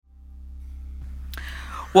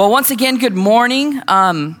Well, once again, good morning.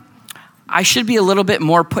 I should be a little bit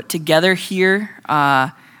more put together here.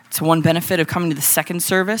 It's one benefit of coming to the second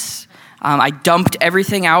service. I dumped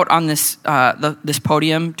everything out on this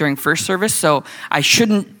podium during first service, so I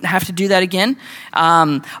shouldn't have to do that again.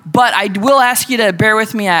 But I will ask you to bear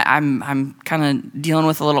with me. I'm kind of dealing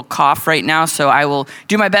with a little cough right now, so I will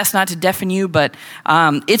do my best not to deafen you. But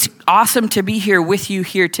it's awesome to be here with you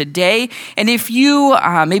here today. And if you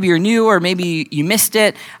maybe you're new or maybe you missed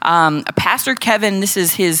it, Pastor Kevin, this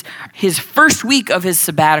is his first week of his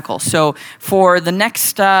sabbatical. So for the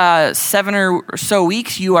next 7 or so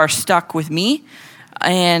weeks, you are stuck with me,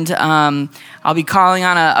 and I'll be calling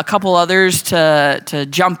on a couple others to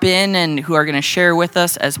jump in and who are going to share with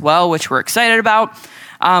us as well, which we're excited about.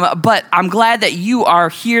 But I'm glad that you are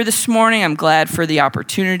here this morning. I'm glad for the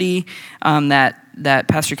opportunity that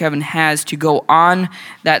Pastor Kevin has to go on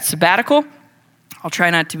that sabbatical. I'll try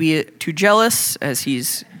not to be too jealous as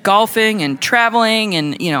he's golfing and traveling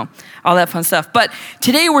and, all that fun stuff. But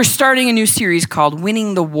today we're starting a new series called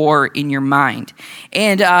Winning the War in Your Mind.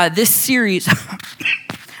 And this series,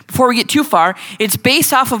 before we get too far, it's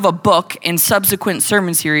based off of a book and subsequent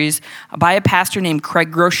sermon series by a pastor named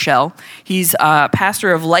Craig Groeschel. He's a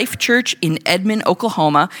pastor of Life Church in Edmond,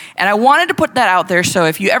 Oklahoma. And I wanted to put that out there, so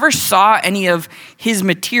if you ever saw any of his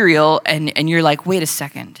material and you're like, wait a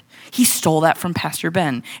second, he stole that from Pastor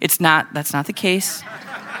Ben. That's not the case.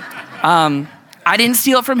 I didn't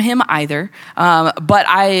steal it from him either, but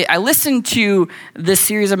I listened to this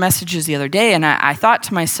series of messages the other day, and I thought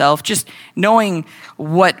to myself, just knowing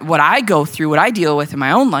what I go through, what I deal with in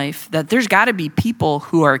my own life, that there's got to be people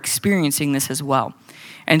who are experiencing this as well.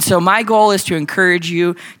 And so my goal is to encourage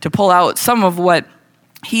you to pull out some of what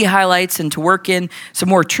he highlights and to work in some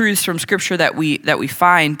more truths from Scripture that we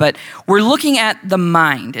find. But we're looking at the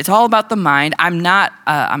mind. It's all about the mind. I'm not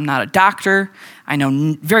a doctor. I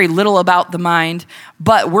know very little about the mind,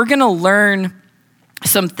 but we're going to learn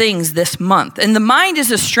some things this month. And the mind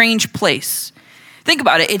is a strange place. Think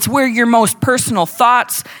about it. It's where your most personal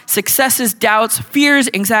thoughts, successes, doubts, fears,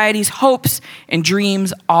 anxieties, hopes, and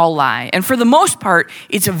dreams all lie. And for the most part,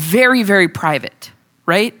 it's very, very private,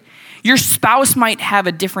 right? Your spouse might have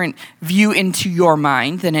a different view into your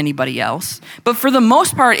mind than anybody else. But for the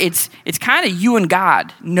most part, it's kind of you and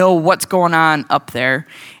God know what's going on up there.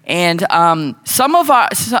 And some of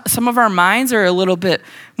our minds are a little bit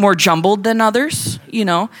more jumbled than others,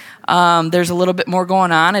 There's a little bit more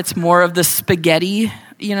going on. It's more of the spaghetti,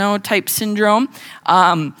 type syndrome.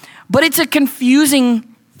 But it's a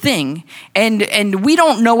confusing thing. And we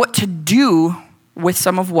don't know what to do with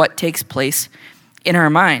some of what takes place in our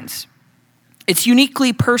minds. It's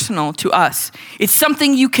uniquely personal to us. It's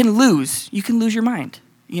something you can lose. You can lose your mind,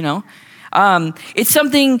 It's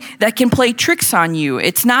something that can play tricks on you.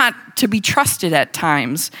 It's not to be trusted at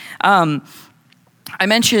times. I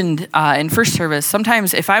mentioned in first service,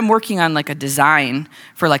 sometimes if I'm working on like a design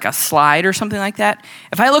for like a slide or something like that,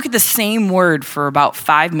 if I look at the same word for about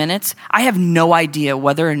 5 minutes, I have no idea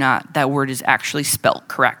whether or not that word is actually spelled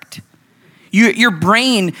correct. Your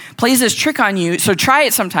brain plays this trick on you, so try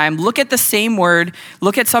it sometime. Look at the same word,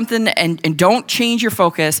 look at something, and don't change your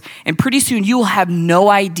focus, and pretty soon you will have no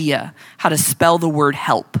idea how to spell the word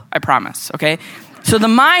help, I promise, okay? So the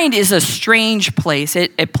mind is a strange place.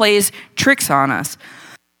 It plays tricks on us.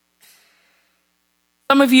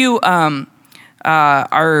 Some of you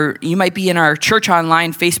you might be in our Church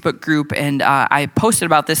Online Facebook group, and I posted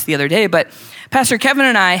about this the other day, but Pastor Kevin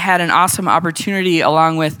and I had an awesome opportunity,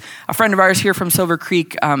 along with a friend of ours here from Silver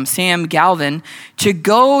Creek, Sam Galvin, to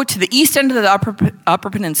go to the east end of the Upper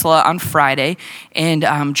Peninsula on Friday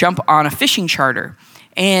and jump on a fishing charter.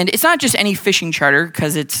 And it's not just any fishing charter,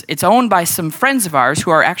 because it's owned by some friends of ours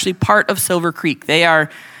who are actually part of Silver Creek. They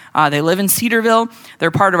live in Cedarville.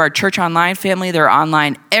 They're part of our Church Online family. They're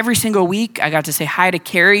online every single week. I got to say hi to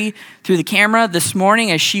Carrie through the camera this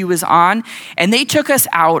morning as she was on. And they took us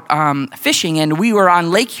out fishing, and we were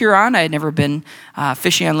on Lake Huron. I had never been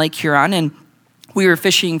fishing on Lake Huron, and we were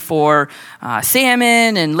fishing for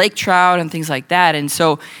salmon and lake trout and things like that. And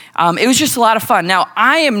so it was just a lot of fun. Now,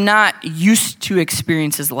 I am not used to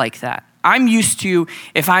experiences like that. I'm used to,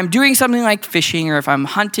 if I'm doing something like fishing, or if I'm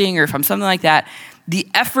hunting, or if I'm something like that, the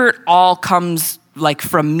effort all comes like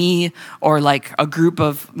from me, or like a group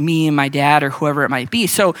of me and my dad, or whoever it might be.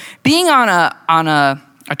 So being on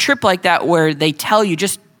a trip like that, where they tell you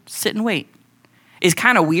just sit and wait, is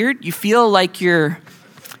kind of weird. You feel like you're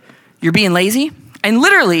being lazy, and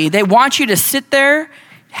literally they want you to sit there,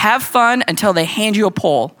 have fun until they hand you a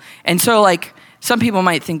pole. And so like some people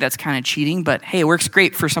might think that's kind of cheating, but hey, it works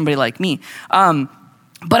great for somebody like me.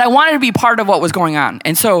 But I wanted to be part of what was going on,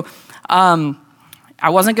 and so I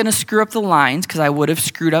wasn't going to screw up the lines because I would have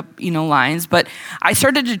screwed up, lines, but I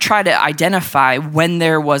started to try to identify when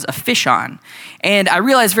there was a fish on. And I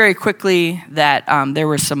realized very quickly that there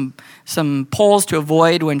were some poles to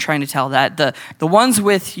avoid when trying to tell that. The ones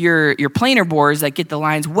with your planer boards that get the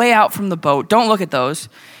lines way out from the boat, don't look at those,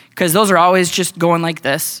 because those are always just going like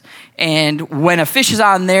this. And when a fish is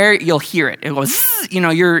on there, you'll hear it. It goes,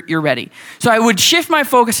 you're ready. So I would shift my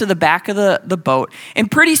focus to the back of the boat.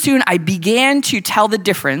 And pretty soon I began to tell the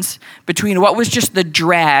difference between what was just the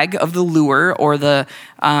drag of the lure or the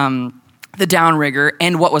downrigger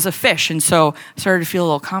and what was a fish. And so I started to feel a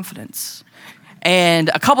little confidence. And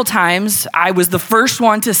a couple times, I was the first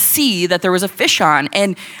one to see that there was a fish on.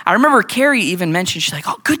 And I remember Carrie even mentioned, she's like,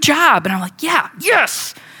 "Oh, good job." And I'm like, "Yeah,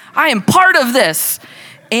 yes, I am part of this."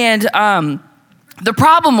 And the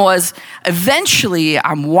problem was, eventually,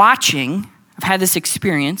 I'm watching. I've had this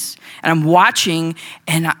experience, and I'm watching,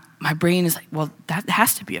 and my brain is like, "Well, that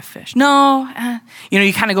has to be a fish." No,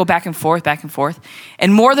 you kind of go back and forth.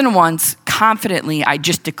 And more than once, confidently, I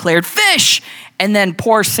just declared fish. And then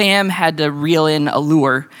poor Sam had to reel in a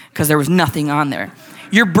lure because there was nothing on there.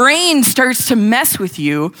 Your brain starts to mess with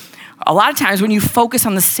you a lot of times when you focus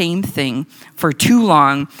on the same thing for too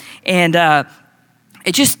long, and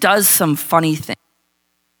it just does some funny things.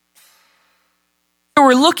 So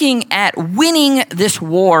we're looking at winning this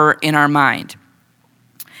war in our mind.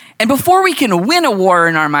 And before we can win a war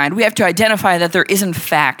in our mind, we have to identify that there is, in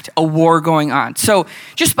fact, a war going on. So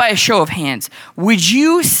just by a show of hands, would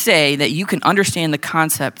you say that you can understand the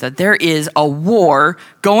concept that there is a war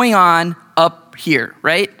going on up here,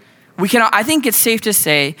 right? I think it's safe to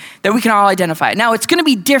say that we can all identify it. Now, it's going to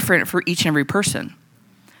be different for each and every person.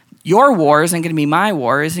 Your war isn't going to be my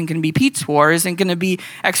war, isn't going to be Pete's war, isn't going to be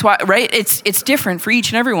X, Y, right? It's different for each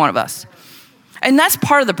and every one of us. And that's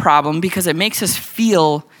part of the problem because it makes us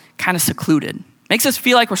feel kind of secluded. Makes us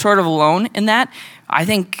feel like we're sort of alone in that. I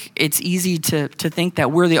think it's easy to think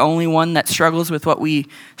that we're the only one that struggles with what we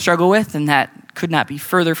struggle with, and that could not be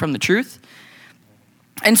further from the truth.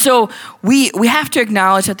 And so we have to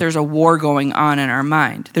acknowledge that there's a war going on in our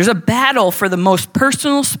mind. There's a battle for the most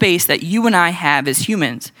personal space that you and I have as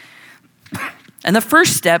humans. And the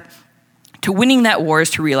first step to winning that war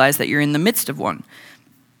is to realize that you're in the midst of one.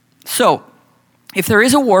 So, if there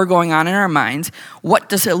is a war going on in our minds, what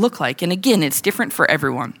does it look like? And again, it's different for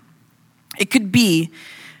everyone. It could be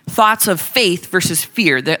thoughts of faith versus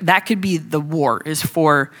fear. That could be the war, is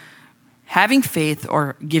for having faith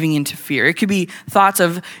or giving into fear. It could be thoughts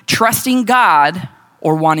of trusting God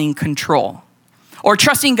or wanting control. Or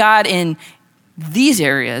trusting God in these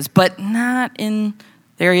areas, but not in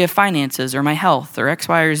the area of finances or my health or X,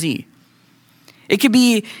 Y, or Z. It could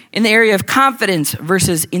be in the area of confidence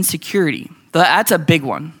versus insecurity. That's a big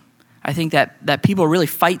one. I think that people really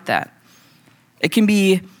fight that. It can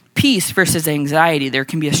be peace versus anxiety. There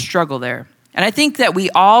can be a struggle there. And I think that we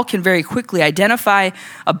all can very quickly identify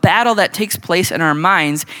a battle that takes place in our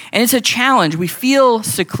minds, and it's a challenge. We feel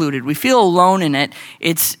secluded. We feel alone in it.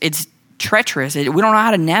 It's treacherous. We don't know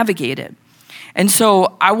how to navigate it. And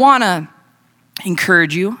so I want to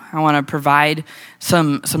encourage you. I want to provide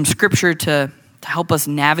some scripture to help us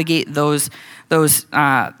navigate those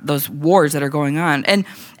wars that are going on. And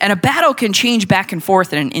a battle can change back and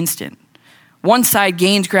forth in an instant. One side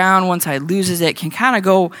gains ground, one side loses it, can kind of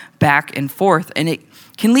go back and forth, and it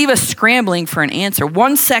can leave us scrambling for an answer.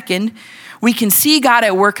 1 second, we can see God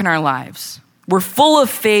at work in our lives. We're full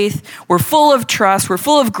of faith, we're full of trust, we're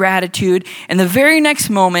full of gratitude, and the very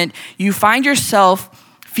next moment, you find yourself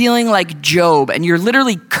feeling like Job, and you're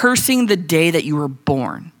literally cursing the day that you were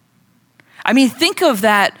born. I mean, think of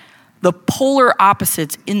that, the polar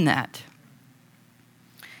opposites in that.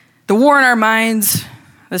 The war in our minds,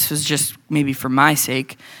 this was just maybe for my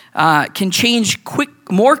sake, can change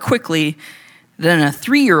more quickly than a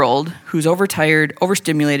 3-year-old who's overtired,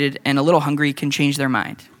 overstimulated, and a little hungry can change their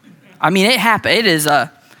mind. I mean, it happened. It is,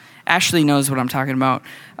 Ashley knows what I'm talking about.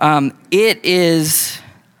 It is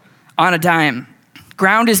on a dime.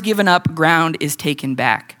 Ground is given up, ground is taken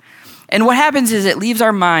back. And what happens is it leaves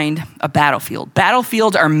our mind a battlefield.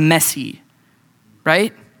 Battlefields are messy,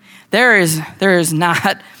 right? There is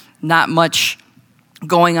not much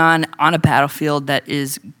going on a battlefield that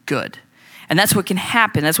is good. And that's what can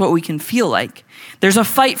happen. That's what we can feel like. There's a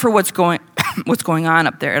fight for what's going on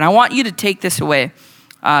up there. And I want you to take this away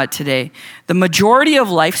today. The majority of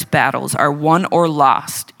life's battles are won or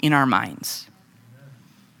lost in our minds.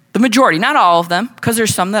 The majority, not all of them, because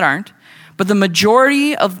there's some that aren't. But the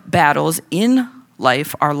majority of battles in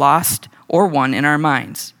life are lost or won in our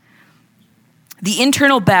minds. The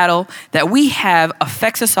internal battle that we have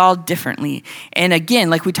affects us all differently. And again,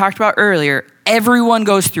 like we talked about earlier, Everyone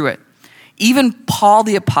goes through it. Even Paul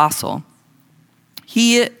the apostle,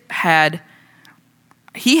 he had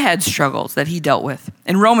struggles that he dealt with.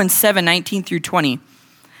 In Romans 7:19 through 20,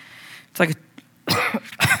 it's like,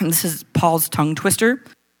 this is Paul's tongue twister.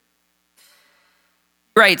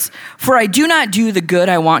 He writes, "For I do not do the good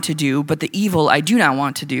I want to do, but the evil I do not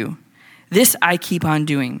want to do. This I keep on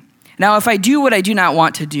doing. Now if I do what I do not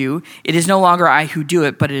want to do, it is no longer I who do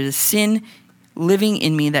it, but it is sin living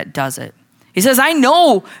in me that does it." He says, I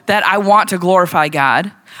know that I want to glorify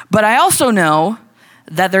God, but I also know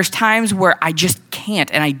that there's times where I just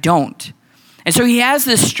can't and I don't. And so he has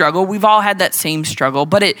this struggle. We've all had that same struggle,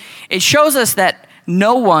 but it shows us that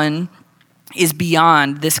no one is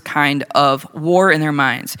beyond this kind of war in their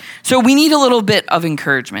minds. So we need a little bit of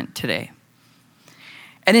encouragement today.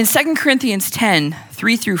 And in 2 Corinthians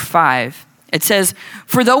 10:3 through 5, it says,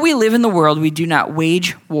 "For though we live in the world, we do not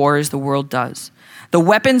wage war as the world does. The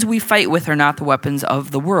weapons we fight with are not the weapons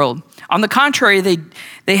of the world. On the contrary,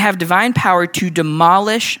 they have divine power to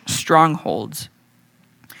demolish strongholds.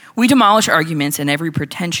 We demolish arguments and every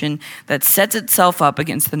pretension that sets itself up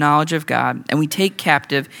against the knowledge of God, and we take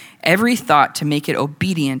captive every thought to make it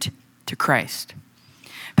obedient to Christ."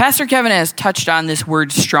 Pastor Kevin has touched on this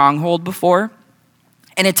word stronghold before,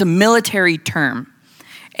 and it's a military term.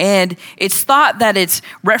 And it's thought that it's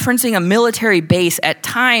referencing a military base at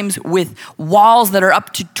times with walls that are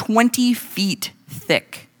up to 20 feet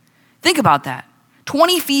thick. Think about that.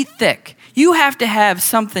 20 feet thick. You have to have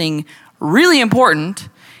something really important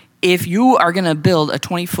if you are going to build a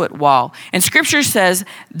 20-foot wall. And scripture says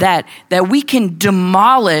that we can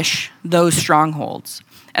demolish those strongholds.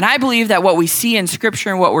 And I believe that what we see in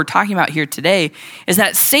scripture and what we're talking about here today is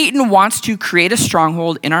that Satan wants to create a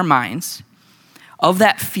stronghold in our minds of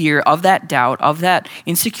that fear, of that doubt, of that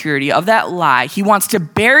insecurity, of that lie. He wants to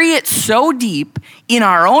bury it so deep in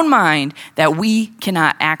our own mind that we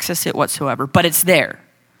cannot access it whatsoever. But it's there.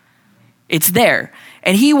 It's there.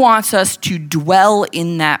 And he wants us to dwell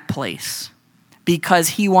in that place because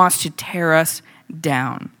he wants to tear us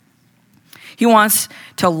down. He wants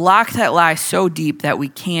to lock that lie so deep that we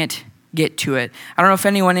can't get to it. I don't know if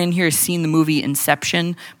anyone in here has seen the movie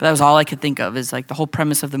Inception, but that was all I could think of, is like the whole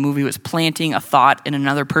premise of the movie was planting a thought in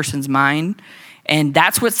another person's mind. And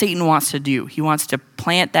that's what Satan wants to do. He wants to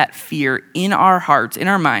plant that fear in our hearts, in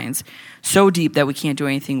our minds, so deep that we can't do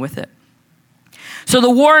anything with it. So the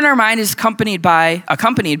war in our mind is accompanied by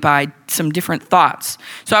some different thoughts.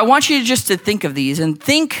 So I want you to think of these and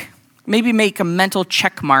maybe make a mental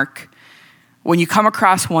check mark when you come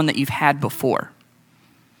across one that you've had before.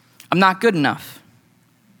 I'm not good enough.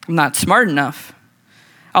 I'm not smart enough.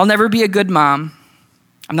 I'll never be a good mom.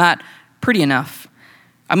 I'm not pretty enough.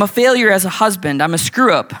 I'm a failure as a husband. I'm a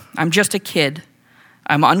screw up. I'm just a kid.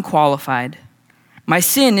 I'm unqualified. My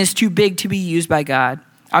sin is too big to be used by God.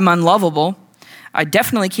 I'm unlovable. I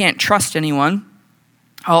definitely can't trust anyone.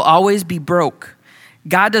 I'll always be broke.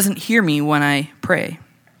 God doesn't hear me when I pray.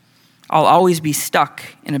 I'll always be stuck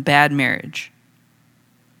in a bad marriage.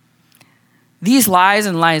 These lies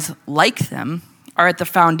and lies like them are at the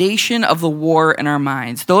foundation of the war in our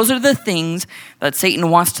minds. Those are the things that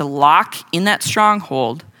Satan wants to lock in that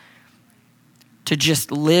stronghold to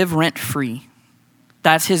just live rent-free.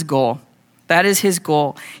 That's his goal. That is his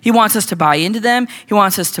goal. He wants us to buy into them. He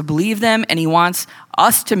wants us to believe them, and he wants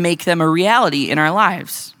us to make them a reality in our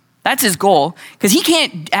lives. That's his goal, because he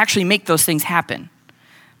can't actually make those things happen.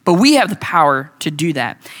 But we have the power to do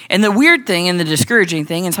that. And the weird thing and the discouraging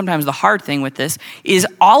thing, and sometimes the hard thing with this, is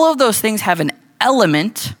all of those things have an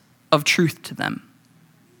element of truth to them.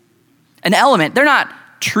 An element. They're not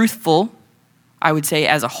truthful, I would say,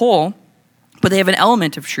 as a whole, but they have an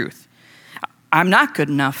element of truth. I'm not good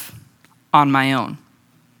enough on my own,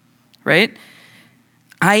 right?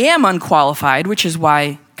 I am unqualified, which is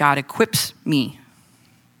why God equips me.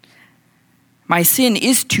 My sin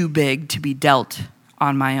is too big to be dealt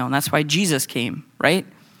on my own. That's why Jesus came, right?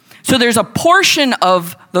 So there's a portion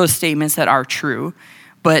of those statements that are true,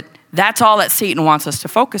 but that's all that Satan wants us to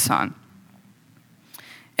focus on.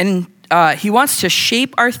 And he wants to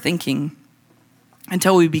shape our thinking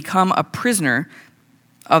until we become a prisoner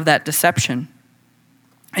of that deception.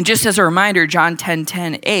 And just as a reminder, John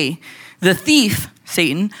 10:10a, the thief,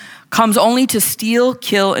 Satan, comes only to steal,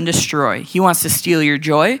 kill, and destroy. He wants to steal your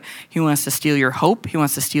joy. He wants to steal your hope. He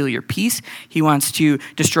wants to steal your peace. He wants to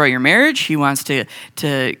destroy your marriage. He wants to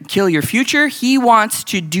kill your future. He wants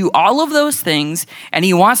to do all of those things, and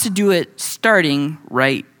he wants to do it starting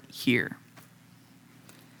right here.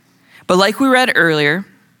 But like we read earlier,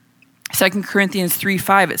 2 Corinthians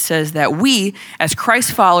 3:5, it says that we, as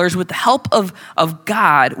Christ followers, with the help of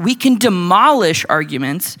God, we can demolish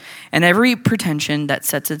arguments and every pretension that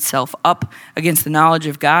sets itself up against the knowledge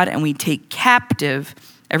of God, and we take captive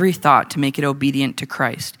every thought to make it obedient to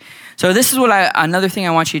Christ. So this is another thing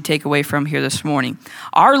I want you to take away from here this morning.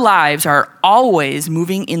 Our lives are always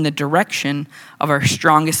moving in the direction of our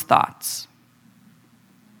strongest thoughts.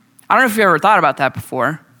 I don't know if you've ever thought about that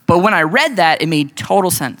before, but when I read that, it made total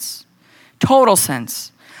sense. Total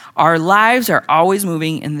sense. Our lives are always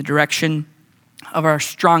moving in the direction of our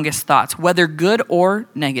strongest thoughts, whether good or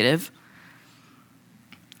negative.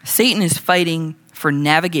 Satan is fighting for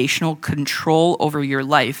navigational control over your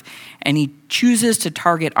life, and he chooses to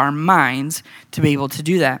target our minds to be able to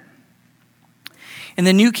do that. In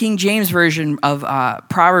the New King James Version of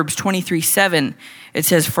Proverbs 23:7, it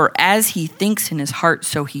says, "For as he thinks in his heart,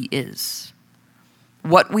 so he is."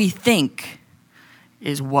 What we think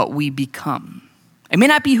is what we become. It may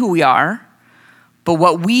not be who we are, but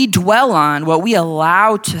what we dwell on, what we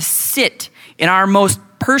allow to sit in our most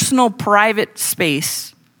personal, private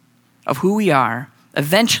space of who we are,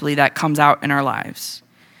 eventually that comes out in our lives.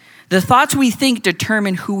 The thoughts we think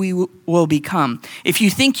determine who we will become. If you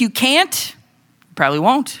think you can't, you probably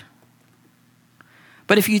won't.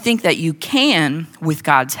 But if you think that you can, with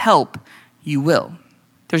God's help, you will.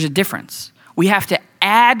 There's a difference. We have to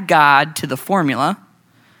add God to the formula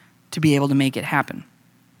to be able to make it happen.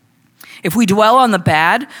 If we dwell on the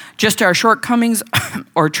bad, just our shortcomings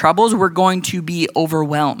or troubles, we're going to be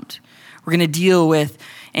overwhelmed. We're going to deal with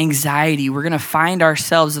anxiety. We're going to find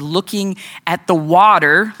ourselves looking at the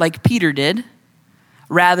water like Peter did,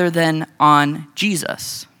 rather than on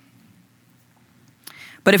Jesus.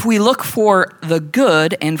 But if we look for the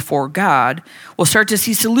good and for God, we'll start to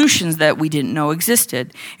see solutions that we didn't know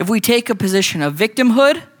existed. If we take a position of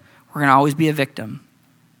victimhood, we're going to always be a victim.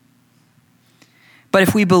 But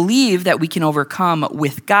if we believe that we can overcome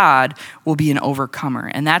with God, we'll be an overcomer.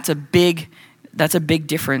 And that's a big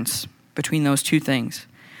difference between those two things.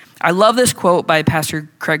 I love this quote by Pastor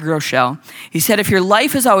Craig Rochelle. He said, "If your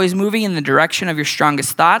life is always moving in the direction of your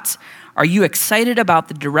strongest thoughts, are you excited about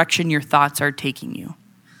the direction your thoughts are taking you?"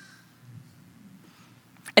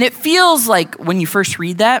 And it feels like, when you first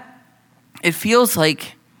read that, it feels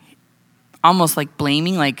like almost like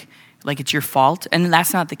blaming, like it's your fault. And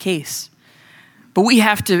that's not the case. But we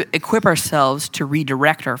have to equip ourselves to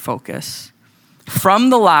redirect our focus from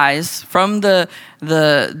the lies, from the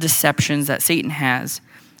deceptions that Satan has,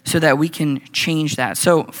 so that we can change that.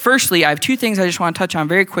 So firstly, I have two things I just want to touch on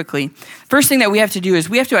very quickly. First thing that we have to do is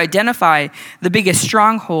we have to identify the biggest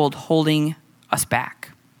stronghold holding us back.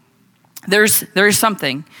 There's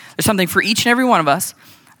something for each and every one of us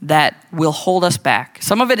that will hold us back.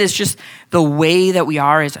 Some of it is just the way that we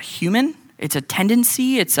are as a human. It's a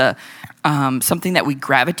tendency. It's something that we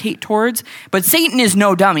gravitate towards. But Satan is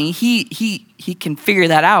no dummy. He can figure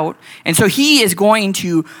that out. And so he is going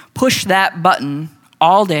to push that button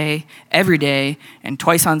all day, every day, and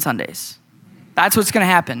twice on Sundays. That's what's going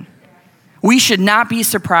to happen. We should not be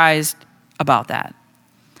surprised about that.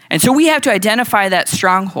 And so we have to identify that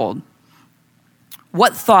stronghold.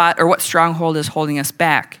 What thought or what stronghold is holding us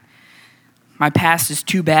back? My past is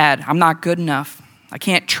too bad. I'm not good enough. I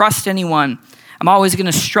can't trust anyone. I'm always going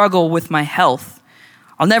to struggle with my health.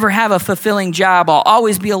 I'll never have a fulfilling job. I'll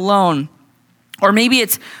always be alone. Or maybe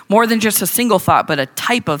it's more than just a single thought, but a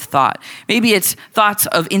type of thought. Maybe it's thoughts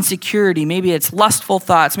of insecurity. Maybe it's lustful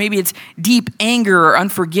thoughts. Maybe it's deep anger or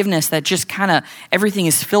unforgiveness that just kind of everything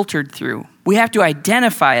is filtered through. We have to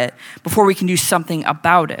identify it before we can do something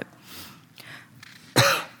about it.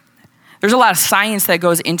 There's a lot of science that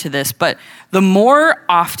goes into this, but the more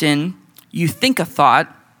often you think a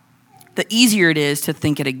thought, the easier it is to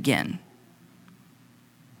think it again.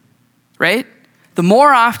 Right? The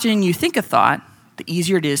more often you think a thought, the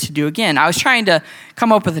easier it is to do again. I was trying to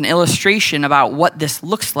come up with an illustration about what this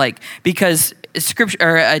looks like, because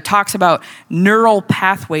scripture it talks about neural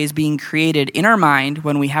pathways being created in our mind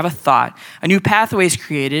when we have a thought. A new pathway is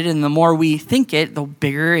created, and the more we think it, the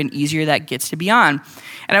bigger and easier that gets to be on.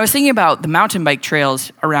 And I was thinking about the mountain bike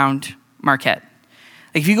trails around Marquette.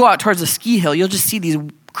 Like if you go out towards a ski hill, you'll just see these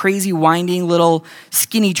crazy winding little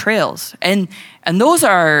skinny trails. And those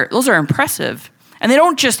are impressive. And they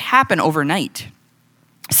don't just happen overnight.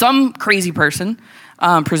 Some crazy person,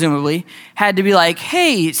 presumably, had to be like,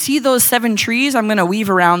 hey, see those 7 trees? I'm going to weave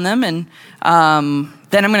around them, and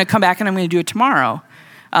then I'm going to come back and I'm going to do it tomorrow.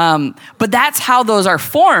 But that's how those are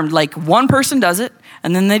formed. Like one person does it,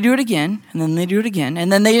 and then they do it again, and then they do it again,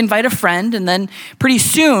 and then they invite a friend, and then pretty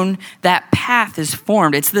soon that path is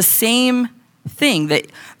formed. It's the same thing, that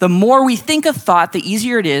the more we think a thought, the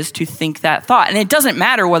easier it is to think that thought. And it doesn't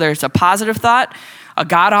matter whether it's a positive thought, a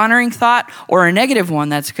God-honoring thought, or a negative one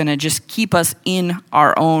that's going to just keep us in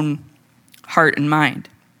our own heart and mind.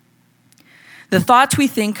 The thoughts we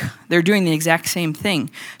think, they're doing the exact same thing.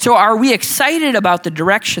 So are we excited about the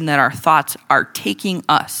direction that our thoughts are taking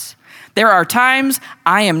us? There are times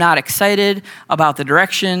I am not excited about the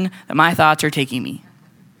direction that my thoughts are taking me.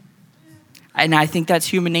 And I think that's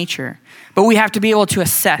human nature. But we have to be able to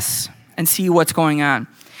assess and see what's going on.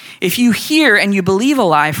 If you hear and you believe a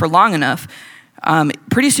lie for long enough,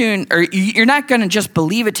 pretty soon, or you're not going to just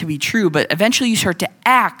believe it to be true, but eventually you start to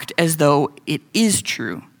act as though it is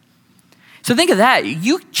true. So think of that.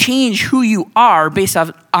 You change who you are based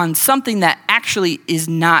on something that actually is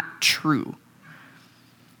not true.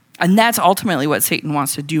 And that's ultimately what Satan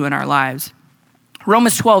wants to do in our lives.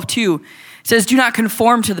 Romans 12:2 says, "Do not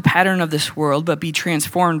conform to the pattern of this world, but be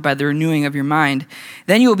transformed by the renewing of your mind.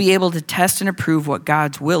 Then you will be able to test and approve what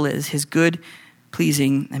God's will is, his good,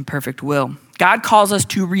 pleasing, and perfect will." God calls us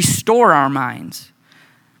to restore our minds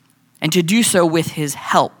and to do so with his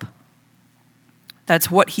help. That's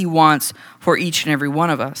what he wants for each and every one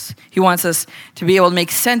of us. He wants us to be able to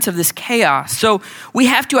make sense of this chaos. So we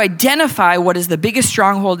have to identify what is the biggest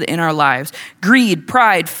stronghold in our lives: greed,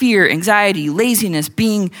 pride, fear, anxiety, laziness,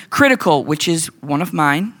 being critical, which is one of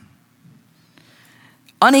mine,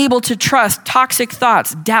 unable to trust, toxic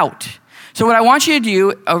thoughts, doubt. So what I want you to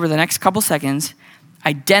do over the next couple seconds,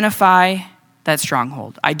 identify that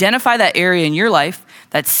stronghold. Identify that area in your life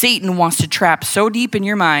that Satan wants to trap so deep in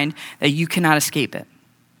your mind that you cannot escape it.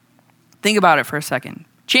 Think about it for a second.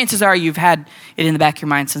 Chances are you've had it in the back of your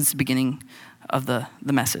mind since the beginning of the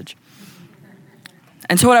message.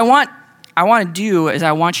 And so what I want to do is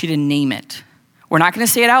I want you to name it. We're not going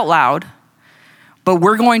to say it out loud, but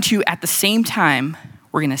we're going to, at the same time,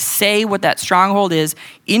 we're going to say what that stronghold is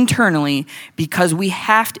internally, because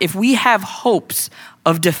if we have hopes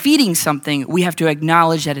of defeating something, we have to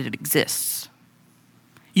acknowledge that it exists.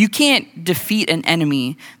 You can't defeat an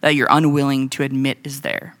enemy that you're unwilling to admit is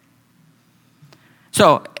there.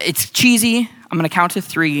 So it's cheesy. I'm going to count to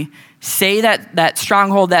 3. Say that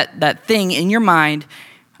stronghold, that thing in your mind,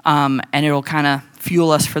 and it'll kind of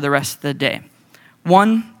fuel us for the rest of the day.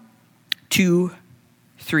 1, 2,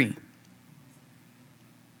 3.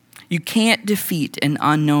 You can't defeat an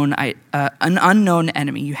unknown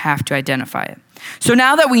enemy. You have to identify it. So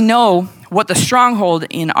now that we know what the stronghold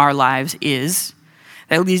in our lives is,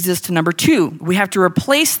 that leads us to number 2. We have to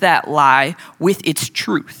replace that lie with its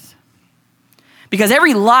truth. Because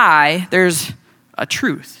every lie, there's a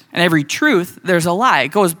truth. And every truth, there's a lie.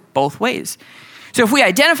 It goes both ways. So if we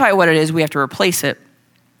identify what it is, we have to replace it.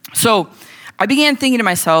 So I began thinking to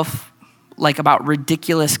myself, about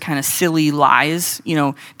ridiculous kind of silly lies,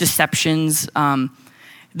 deceptions.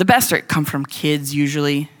 The best come from kids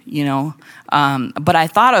usually, But I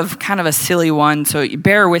thought of kind of a silly one, so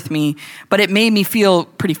bear with me. But it made me feel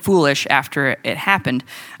pretty foolish after it happened.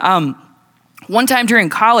 One time during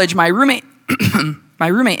college, my roommate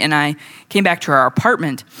and I came back to our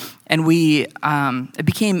apartment, and it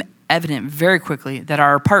became evident very quickly that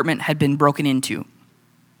our apartment had been broken into.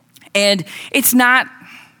 And it's not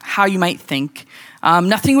how you might think.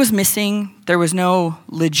 Nothing was missing. There was no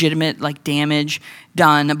legitimate damage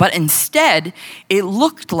done. But instead, it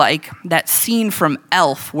looked like that scene from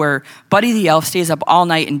Elf where Buddy the Elf stays up all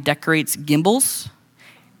night and decorates gimbals.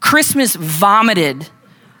 Christmas vomited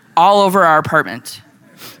all over our apartment.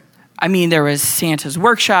 I mean, there was Santa's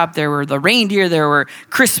workshop, there were the reindeer, there were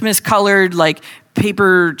Christmas-colored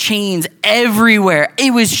paper chains everywhere.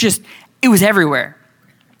 It was everywhere.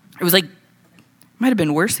 It was might have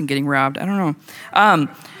been worse than getting robbed. I don't know.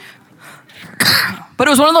 But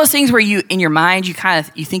it was one of those things where in your mind, you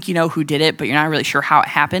think you know who did it, but you're not really sure how it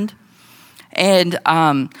happened. And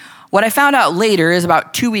what I found out later is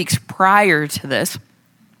about 2 weeks prior to this,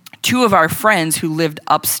 2 of our friends who lived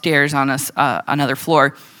upstairs on another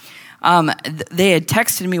floor, they had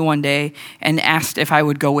texted me one day and asked if I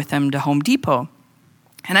would go with them to Home Depot.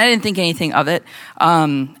 And I didn't think anything of it.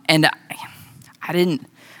 And I didn't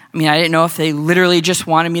know if they literally just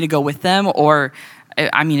wanted me to go with them, or,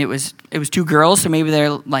 it was 2 girls, so maybe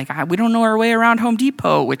they're we don't know our way around Home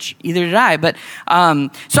Depot, which either did I. But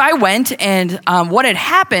so I went, and what had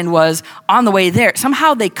happened was on the way there,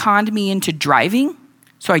 somehow they conned me into driving.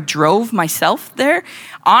 So I drove myself there.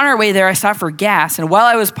 On our way there, I stopped for gas, and while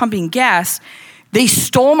I was pumping gas, they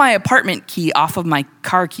stole my apartment key off of my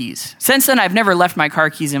car keys. Since then, I've never left my car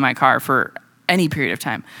keys in my car for any period of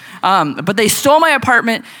time. But they stole my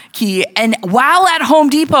apartment key, and while at Home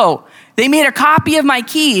Depot, they made a copy of my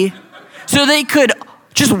key so they could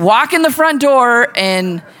just walk in the front door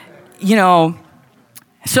and,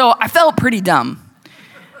 so I felt pretty dumb.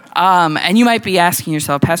 And you might be asking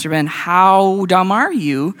yourself, Pastor Ben, how dumb are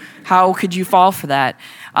you? How could you fall for that?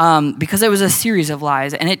 Because it was a series of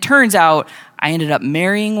lies. And it turns out I ended up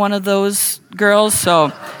marrying one of those girls.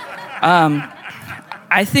 So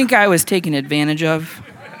I think I was taken advantage of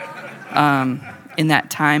in that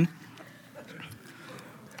time.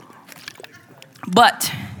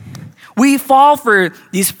 But we fall for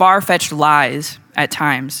these far-fetched lies at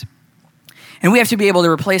times. And we have to be able to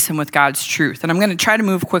replace them with God's truth. And I'm going to try to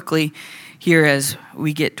move quickly here as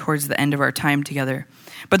we get towards the end of our time together.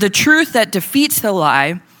 But the truth that defeats the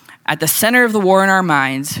lie at the center of the war in our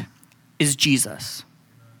minds is Jesus.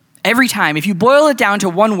 Every time, if you boil it down to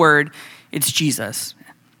one word, it's Jesus.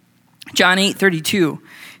 John 8:32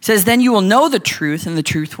 says, then you will know the truth, and the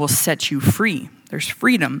truth will set you free. There's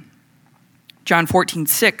freedom. John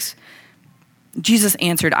 14:6, Jesus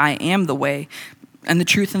answered, I am the way and the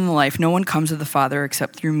truth and the life. No one comes to the Father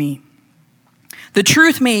except through me. The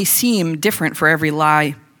truth may seem different for every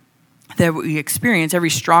lie that we experience,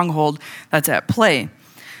 every stronghold that's at play.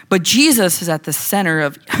 But Jesus is at the center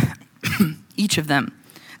of each of them.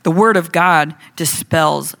 The Word of God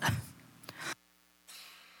dispels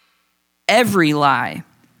every lie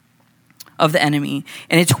of the enemy,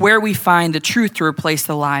 and it's where we find the truth to replace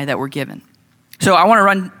the lie that we're given. So I want to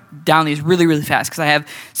run down these really, really fast because I have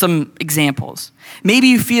some examples. Maybe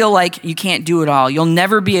you feel like you can't do it all. You'll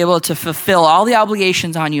never be able to fulfill all the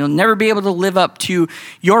obligations on you. You'll never be able to live up to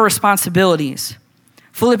your responsibilities.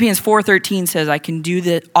 Philippians 4:13 says, I can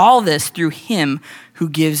do all this through him who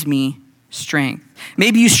gives me strength.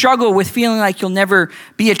 Maybe you struggle with feeling like you'll never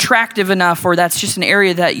be attractive enough, or that's just an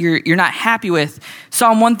area that you're not happy with.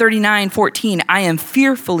 Psalm 139:14, I am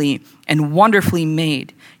fearfully and wonderfully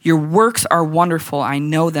made. Your works are wonderful. I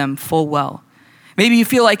know them full well. Maybe you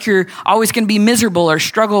feel like you're always going to be miserable or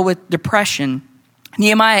struggle with depression.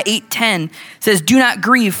 Nehemiah 8:10 says, do not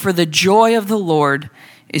grieve, for the joy of the Lord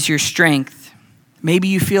is your strength. Maybe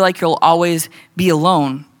you feel like you'll always be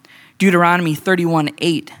alone. Deuteronomy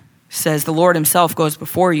 31:8 says, the Lord himself goes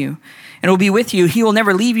before you and will be with you. He will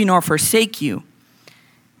never leave you nor forsake you.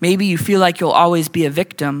 Maybe you feel like you'll always be a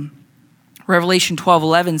victim. Revelation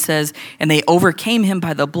 12:11 says, and they overcame him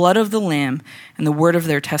by the blood of the Lamb and the word of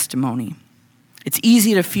their testimony. It's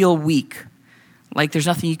easy to feel weak, like there's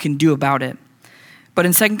nothing you can do about it. But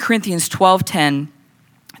in 2 Corinthians 12:10,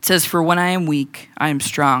 it says, for when I am weak, I am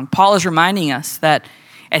strong. Paul is reminding us that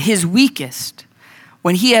at his weakest,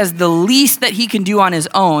 when he has the least that he can do on his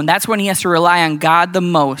own, that's when he has to rely on God the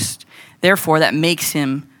most. Therefore, that makes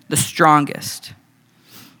him the strongest.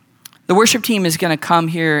 The worship team is going to come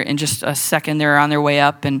here in just a second. They're on their way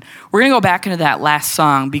up, and we're going to go back into that last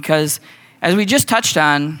song because, as we just touched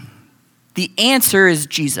on, the answer is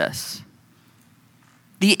Jesus.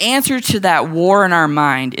 The answer to that war in our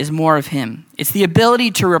mind is more of him. It's the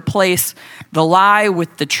ability to replace the lie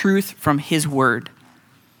with the truth from his word.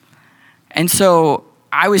 And so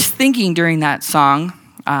I was thinking during that song,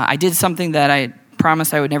 I did something that I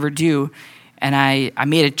promised I would never do, and I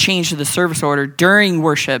made a change to the service order during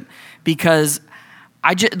worship because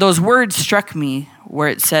those words struck me where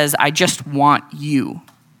it says, I just want you,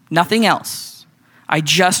 nothing else. I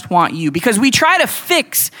just want you. Because we try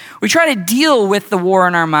to deal with the war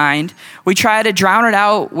in our mind. We try to drown it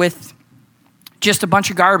out with just a bunch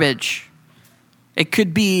of garbage. It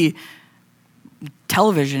could be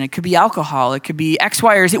television. It could be alcohol. It could be X,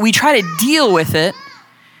 Y, or Z. We try to deal with it.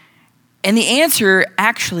 And the answer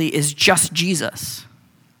actually is just Jesus.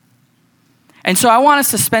 And so I want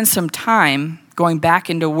us to spend some time going back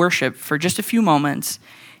into worship for just a few moments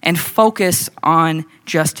and focus on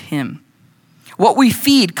just him. What we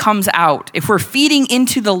feed comes out. If we're feeding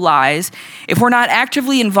into the lies, if we're not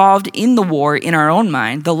actively involved in the war in our own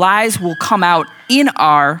mind, the lies will come out in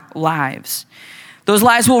our lives. Those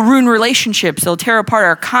lies will ruin relationships. They'll tear apart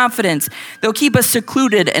our confidence. They'll keep us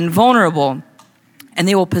secluded and vulnerable. And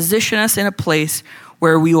they will position us in a place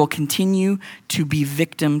where we will continue to be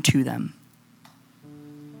victim to them.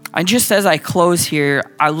 And just as I close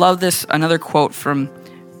here, I love this, another quote from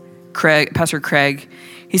Pastor Craig.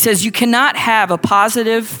 He says, you cannot have a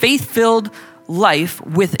positive, faith-filled life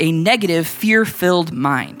with a negative, fear-filled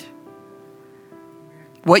mind.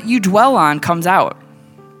 What you dwell on comes out.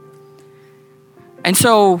 And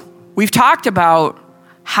so we've talked about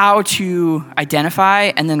how to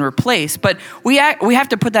identify and then replace, but we have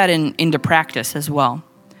to put that into practice as well.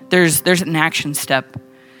 There's an action step.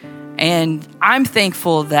 And I'm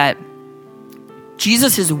thankful that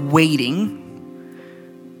Jesus is waiting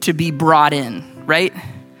to be brought in, right?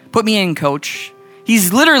 Put me in, coach.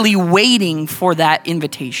 He's literally waiting for that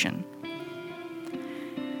invitation.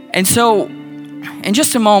 And so, in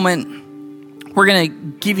just a moment, we're going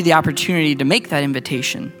to give you the opportunity to make that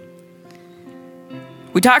invitation.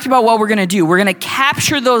 We talked about what we're going to do. We're going to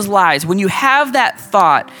capture those lies. When you have that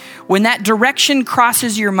thought, when that direction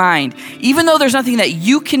crosses your mind, even though there's nothing that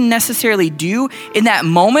you can necessarily do, in that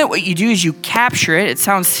moment, what you do is you capture it. It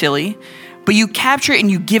sounds silly, but you capture it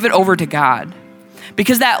and you give it over to God.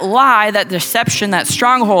 Because that lie, that deception, that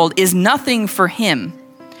stronghold is nothing for him.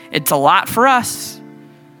 It's a lot for us.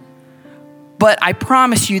 But I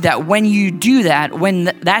promise you that when you do that, when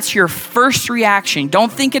that's your first reaction,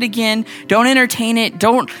 don't think it again, don't entertain it,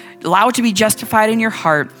 don't allow it to be justified in your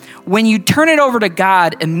heart. When you turn it over to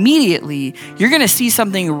God immediately, you're going to see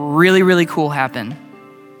something really, really cool happen.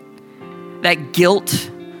 That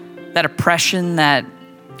guilt, that oppression, that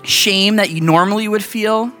shame that you normally would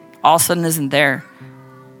feel, all of a sudden isn't there.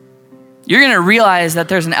 You're going to realize that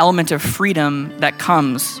there's an element of freedom that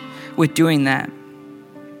comes with doing that.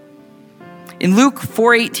 In Luke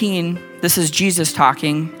 4:18, this is Jesus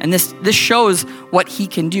talking, and this shows what he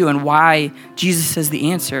can do and why Jesus is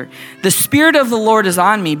the answer. The Spirit of the Lord is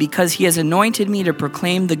on me because he has anointed me to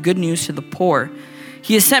proclaim the good news to the poor.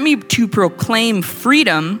 He has sent me to proclaim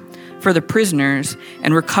freedom for the prisoners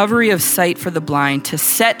and recovery of sight for the blind, to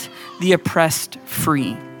set the oppressed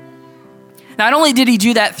free. Not only did he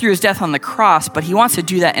do that through his death on the cross, but he wants to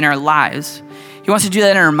do that in our lives. He wants to do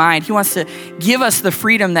that in our mind. He wants to give us the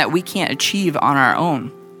freedom that we can't achieve on our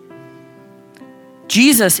own.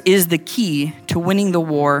 Jesus is the key to winning the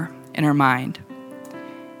war in our mind.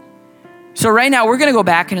 So right now, we're going to go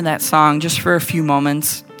back into that song just for a few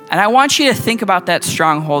moments. And I want you to think about that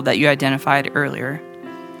stronghold that you identified earlier.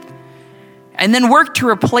 And then work to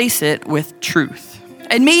replace it with truth.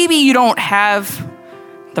 And maybe you don't have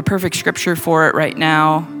the perfect scripture for it right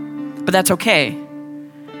now, but that's okay.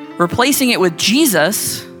 Replacing it with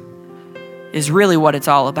Jesus is really what it's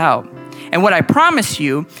all about. And what I promise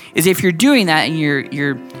you is if you're doing that and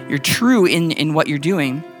you're true in what you're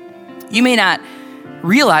doing, you may not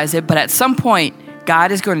realize it, but at some point,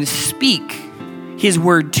 God is going to speak his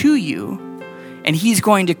word to you, and he's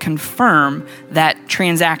going to confirm that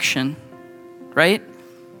transaction, right?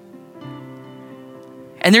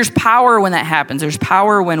 And there's power when that happens. There's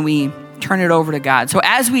power when we turn it over to God. So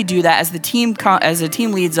as we do that, as the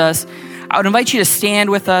team leads us, I would invite you to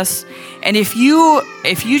stand with us. And if you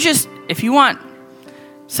want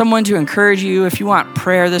someone to encourage you, if you want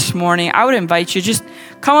prayer this morning, I would invite you, just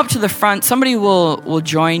come up to the front. Somebody will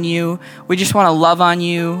join you. We just want to love on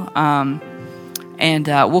you. And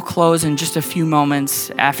we'll close in just a few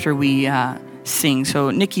moments after we sing.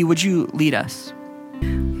 So Nikki, would you lead us?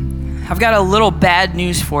 I've got a little bad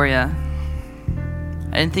news for you.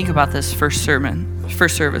 I didn't think about this first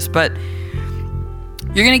service, but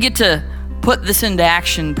you're going to get to put this into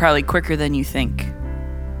action probably quicker than you think.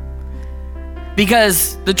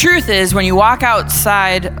 Because the truth is, when you walk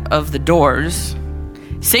outside of the doors,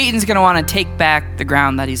 Satan's going to want to take back the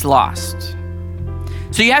ground that he's lost.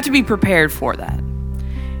 So you have to be prepared for that.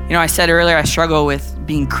 You know, I said earlier I struggle with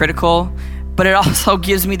being critical, but it also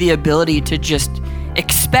gives me the ability to just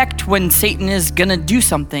expect when Satan is going to do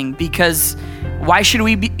something, because why should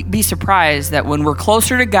we be surprised that when we're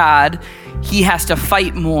closer to God, he has to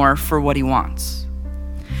fight more for what he wants?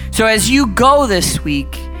 So as you go this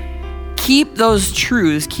week, keep those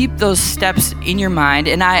truths, keep those steps in your mind.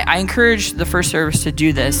 And I encourage the first service to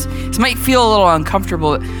do this. This might feel a little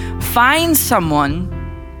uncomfortable. Find someone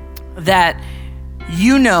that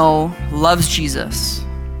you know loves Jesus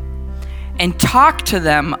and talk to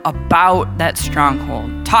them about that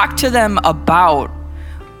stronghold. Talk to them about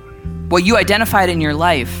what you identified in your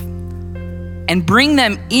life and bring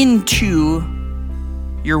them into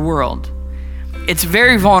your world. It's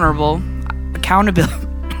very vulnerable.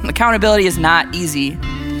 Accountability is not easy.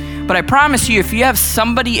 But I promise you, if you have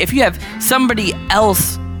somebody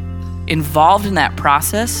else involved in that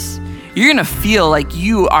process, you're going to feel like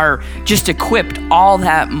you are just equipped all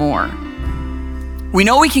that more. We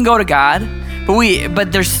know we can go to God,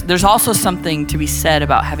 but there's also something to be said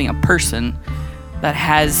about having a person that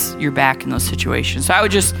has your back in those situations. So I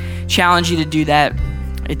would just challenge you to do that.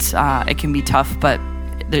 It can be tough, but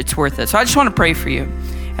it's worth it. So I just want to pray for you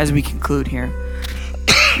as we conclude here.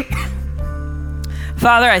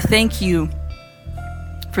 Father, I thank you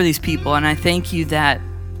for these people, and I thank you that,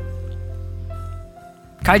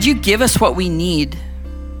 God, you give us what we need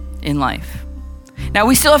in life. Now,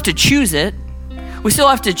 we still have to choose it. We still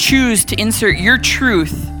have to choose to insert your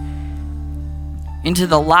truth into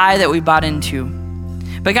the lie that we bought into.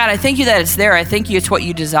 But God, I thank you that it's there. I thank you it's what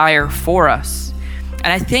you desire for us.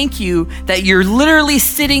 And I thank you that you're literally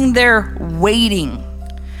sitting there waiting.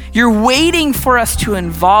 You're waiting for us to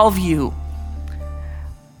involve you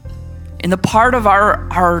in the part of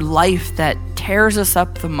our life that tears us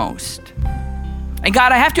up the most. And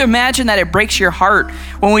God, I have to imagine that it breaks your heart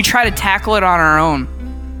when we try to tackle it on our own.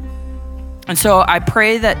 And so I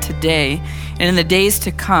pray that today and in the days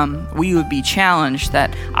to come, we would be challenged,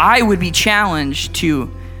 that I would be challenged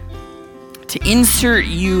to insert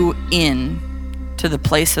you in to the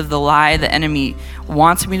place of the lie the enemy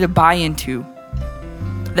wants me to buy into.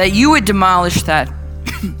 That you would demolish that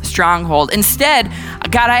stronghold. Instead,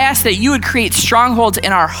 God, I ask that you would create strongholds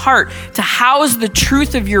in our heart to house the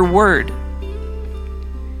truth of your word,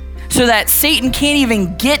 so that Satan can't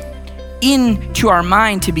even get into our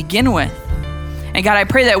mind to begin with. And God, I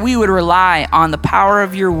pray that we would rely on the power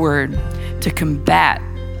of your word to combat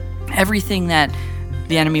everything that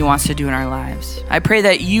the enemy wants to do in our lives. I pray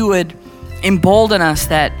that you would embolden us,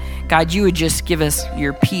 that God, you would just give us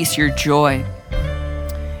your peace, your joy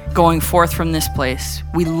going forth from this place.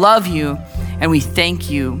 We love you and we thank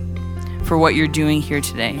you for what you're doing here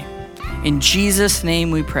today. In Jesus'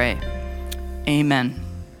 name we pray. Amen.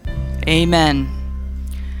 Amen.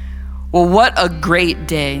 Well, what a great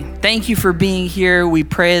day. Thank you for being here. We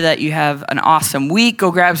pray that you have an awesome week.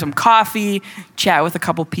 Go grab some coffee, chat with a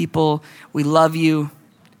couple people. We love you.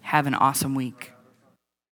 Have an awesome week.